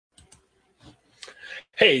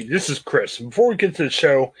Hey, this is Chris. Before we get to the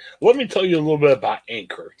show, let me tell you a little bit about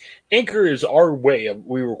Anchor. Anchor is our way of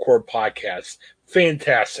we record podcasts.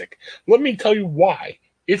 Fantastic. Let me tell you why.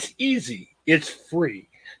 It's easy. It's free.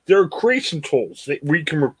 There are creation tools that where you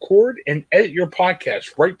can record and edit your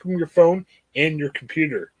podcast right from your phone and your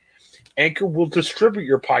computer. Anchor will distribute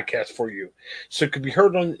your podcast for you, so it can be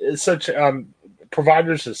heard on such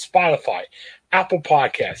providers as Spotify, Apple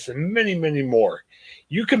Podcasts, and many, many more.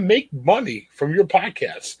 You can make money from your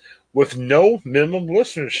podcast with no minimum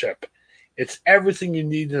listenership. It's everything you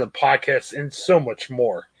need in a podcast and so much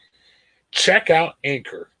more. Check out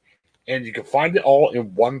Anchor, and you can find it all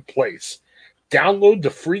in one place. Download the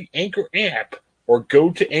free Anchor app or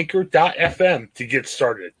go to anchor.fm to get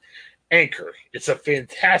started. Anchor, it's a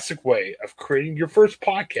fantastic way of creating your first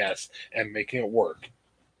podcast and making it work.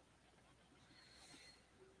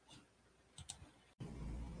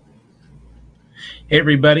 Hey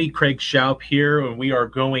everybody, Craig Schaup here, and we are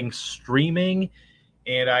going streaming.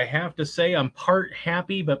 And I have to say I'm part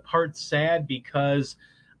happy but part sad because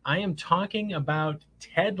I am talking about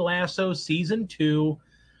Ted Lasso Season 2.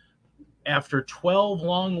 After 12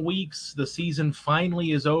 long weeks, the season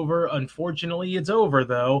finally is over. Unfortunately, it's over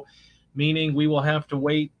though, meaning we will have to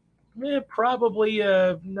wait probably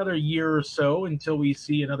another year or so until we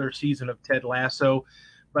see another season of Ted Lasso.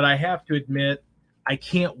 But I have to admit, I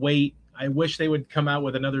can't wait. I wish they would come out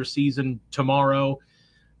with another season tomorrow.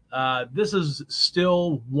 This is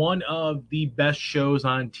still one of the best shows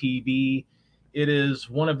on TV. It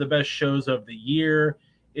is one of the best shows of the year.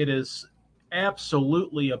 It is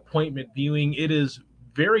absolutely appointment viewing. It is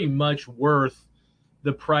very much worth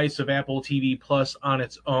the price of Apple TV Plus on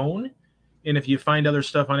its own. And if you find other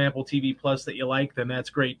stuff on Apple TV Plus that you like, then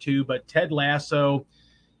that's great too. But Ted Lasso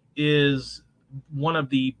is one of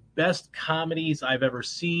the best comedies I've ever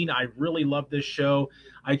seen. I really love this show.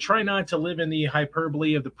 I try not to live in the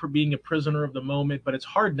hyperbole of being a prisoner of the moment, but it's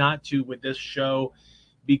hard not to with this show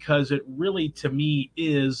because it really, to me,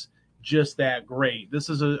 is just that great. This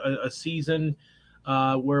is a season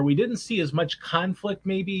where we didn't see as much conflict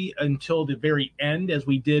maybe until the very end as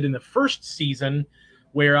we did in the first season,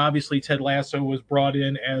 where obviously Ted Lasso was brought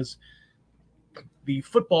in as the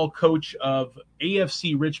football coach of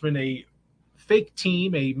AFC Richmond, a fake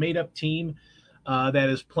team, a made-up team that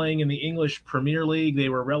is playing in the English Premier League. They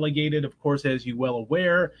were relegated, of course, as you well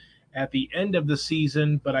aware, at the end of the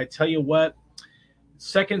season. But I tell you what,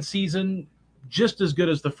 second season, just as good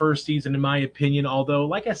as the first season, in my opinion. Although,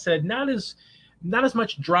 like I said, not as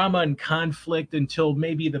much drama and conflict until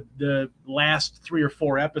maybe the last 3 or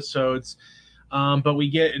 4 episodes. But we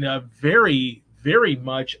get in a very, very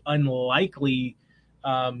much unlikely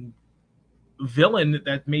villain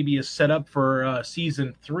that maybe is set up for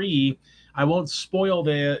season 3. I won't spoil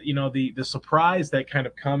the surprise that kind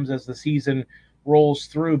of comes as the season rolls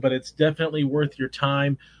through, but it's definitely worth your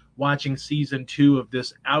time watching season 2 of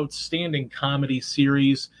this outstanding comedy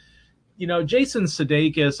series. You know, Jason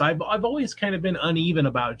Sudeikis, I've always kind of been uneven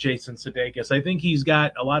about Jason Sudeikis. I think he's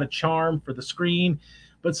got a lot of charm for the screen,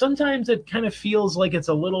 but sometimes it kind of feels like it's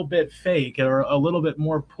a little bit fake or a little bit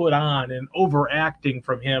more put on and overacting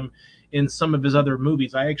from him in some of his other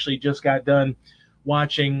movies. I actually just got done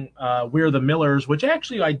watching We're the Millers, which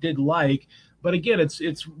actually I did like. But again,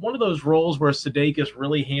 it's one of those roles where Sudeikis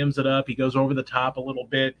really hams it up. He goes over the top a little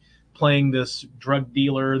bit, playing this drug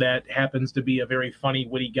dealer that happens to be a very funny,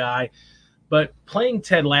 witty guy. But playing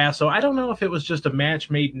Ted Lasso, I don't know if it was just a match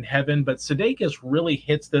made in heaven, but Sudeikis really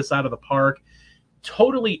hits this out of the park,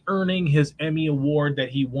 totally earning his Emmy Award that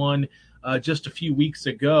he won just a few weeks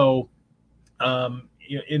ago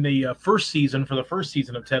in the first season, for the first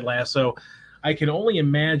season of Ted Lasso. I can only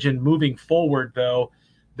imagine moving forward, though,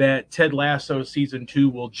 that Ted Lasso Season 2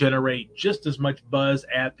 will generate just as much buzz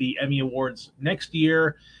at the Emmy Awards next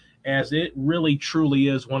year, as it really truly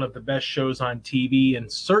is one of the best shows on TV,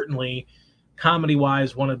 and certainly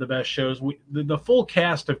comedy-wise one of the best shows. The full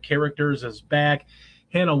cast of characters is back.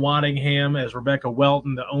 Hannah Waddingham as Rebecca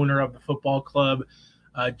Welton, the owner of the football club.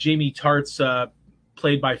 Jamie Tartt's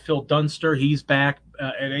played by Phil Dunster. He's back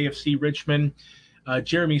at AFC Richmond.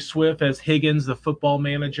 Jeremy Swift as Higgins, the football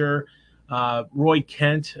manager. Roy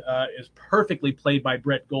Kent is perfectly played by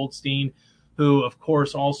Brett Goldstein, who, of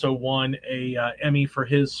course, also won a Emmy for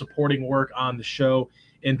his supporting work on the show,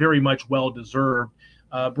 and very much well-deserved.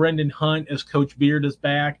 Brendan Hunt as Coach Beard is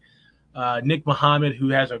back. Nick Mohammed, who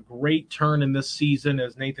has a great turn in this season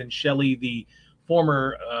as Nathan Shelley, the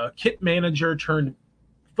former kit manager turned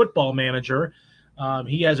football manager.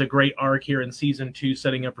 He has a great arc here in season 2,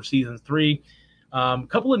 setting up for season 3. A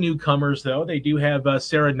couple of newcomers, though. They do have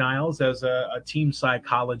Sarah Niles as a team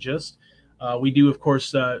psychologist. We do, of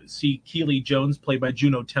course, see Keely Jones, played by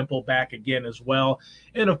Juno Temple, back again as well.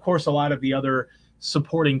 And, of course, a lot of the other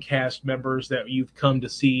supporting cast members that you've come to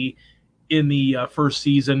see in the first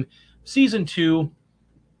season. Season 2,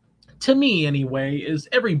 to me anyway, is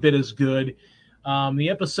every bit as good. The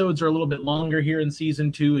episodes are a little bit longer here in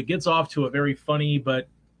season 2. It gets off to a very funny but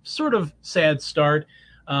sort of sad start.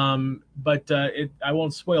 But I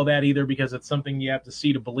won't spoil that either because it's something you have to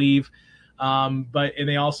see to believe. And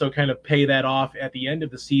they also kind of pay that off at the end of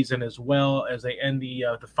the season as well as they end the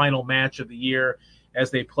final match of the year as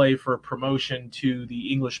they play for promotion to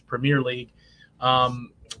the English Premier League.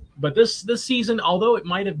 But this season, although it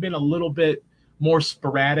might have been a little bit more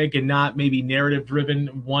sporadic and not maybe narrative driven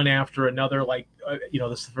one after another, like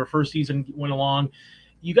the first season went along,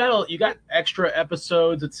 you got extra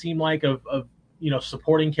episodes. It seemed like of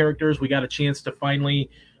supporting characters. We got a chance to finally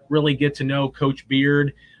really get to know Coach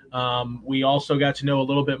Beard. We also got to know a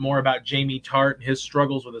little bit more about Jamie Tart and his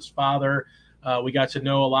struggles with his father. We got to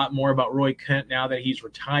know a lot more about Roy Kent now that he's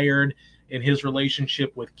retired and his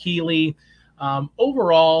relationship with Keely.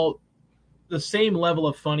 Overall, the same level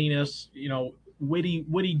of funniness,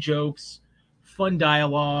 witty jokes, fun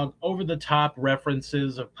dialogue, over-the-top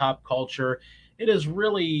references of pop culture. It is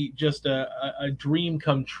really just a dream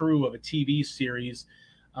come true of a TV series.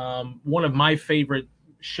 One of my favorite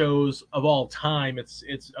shows of all time.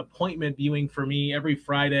 It's appointment viewing for me every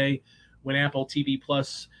Friday when Apple TV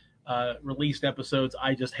Plus released episodes.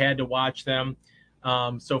 I just had to watch them.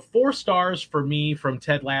 So 4 stars for me from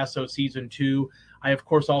Ted Lasso season 2. I of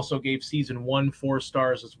course also gave season 1 4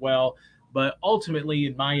 stars as well. But ultimately,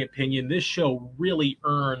 in my opinion, this show really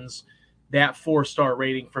earns that 4-star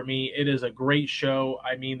rating for me. It is a great show.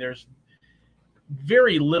 I mean, there's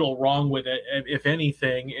very little wrong with it, if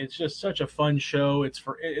anything. It's just such a fun show. It's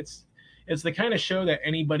the kind of show that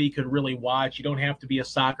anybody could really watch. You don't have to be a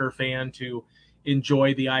soccer fan to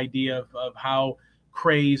enjoy the idea of how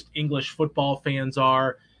crazed English football fans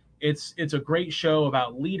are. It's a great show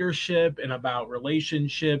about leadership and about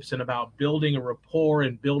relationships and about building a rapport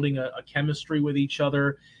and building a chemistry with each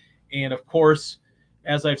other. And of course,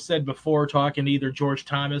 as I've said before, talking to either George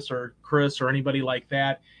Thomas or Chris or anybody like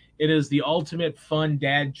that, it is the ultimate fun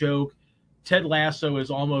dad joke. Ted Lasso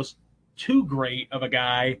is almost too great of a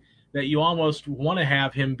guy that you almost want to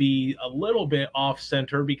have him be a little bit off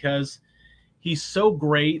center because he's so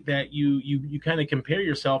great that you kind of compare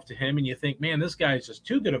yourself to him and you think, man, this guy is just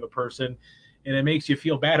too good of a person, and it makes you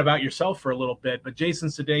feel bad about yourself for a little bit. But Jason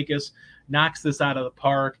Sudeikis knocks this out of the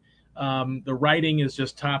park. The writing is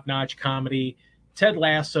just top-notch comedy. Ted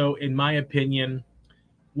Lasso, in my opinion,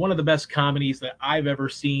 one of the best comedies that I've ever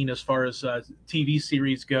seen as far as TV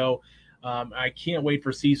series go. I can't wait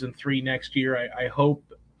for season 3 next year. I hope,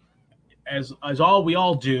 as we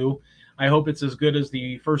all do, I hope it's as good as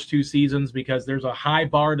the first 2 seasons because there's a high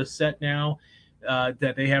bar to set now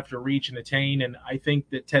that they have to reach and attain. And I think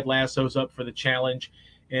that Ted Lasso's up for the challenge.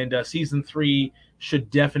 And season 3 should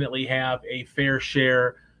definitely have a fair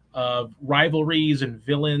share of rivalries and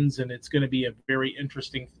villains. And it's going to be a very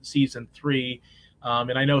interesting season 3.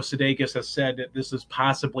 And I know Sudeikis has said that this is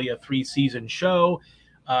possibly a 3-season show.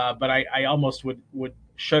 But I almost would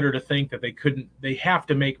shudder to think that they have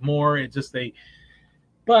to make more.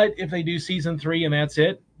 But if they do season 3 and that's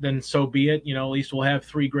it, then so be it. At least we'll have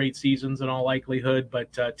 3 great seasons in all likelihood.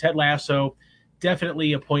 But Ted Lasso,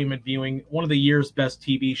 definitely appointment viewing. One of the year's best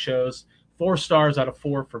TV shows. 4 stars out of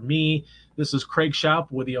 4 for me. This is Craig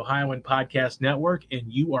Shoup with the Ohioan Podcast Network, and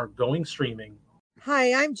you are going streaming.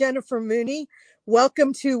 Hi, I'm Jennifer Mooney.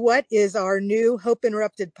 Welcome to what is our new Hope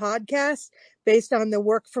Interrupted podcast based on the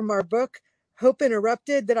work from our book, Hope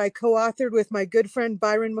Interrupted, that I co-authored with my good friend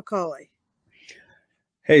Byron McCauley.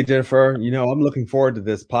 Hey, Jennifer, I'm looking forward to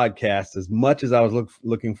this podcast as much as I was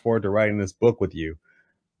looking forward to writing this book with you.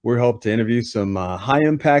 We hope to interview some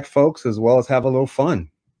high-impact folks as well as have a little fun.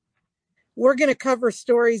 We're going to cover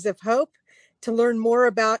stories of hope. To learn more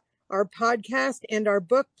about our podcast and our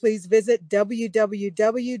book, please visit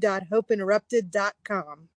www.hopeinterrupted.com.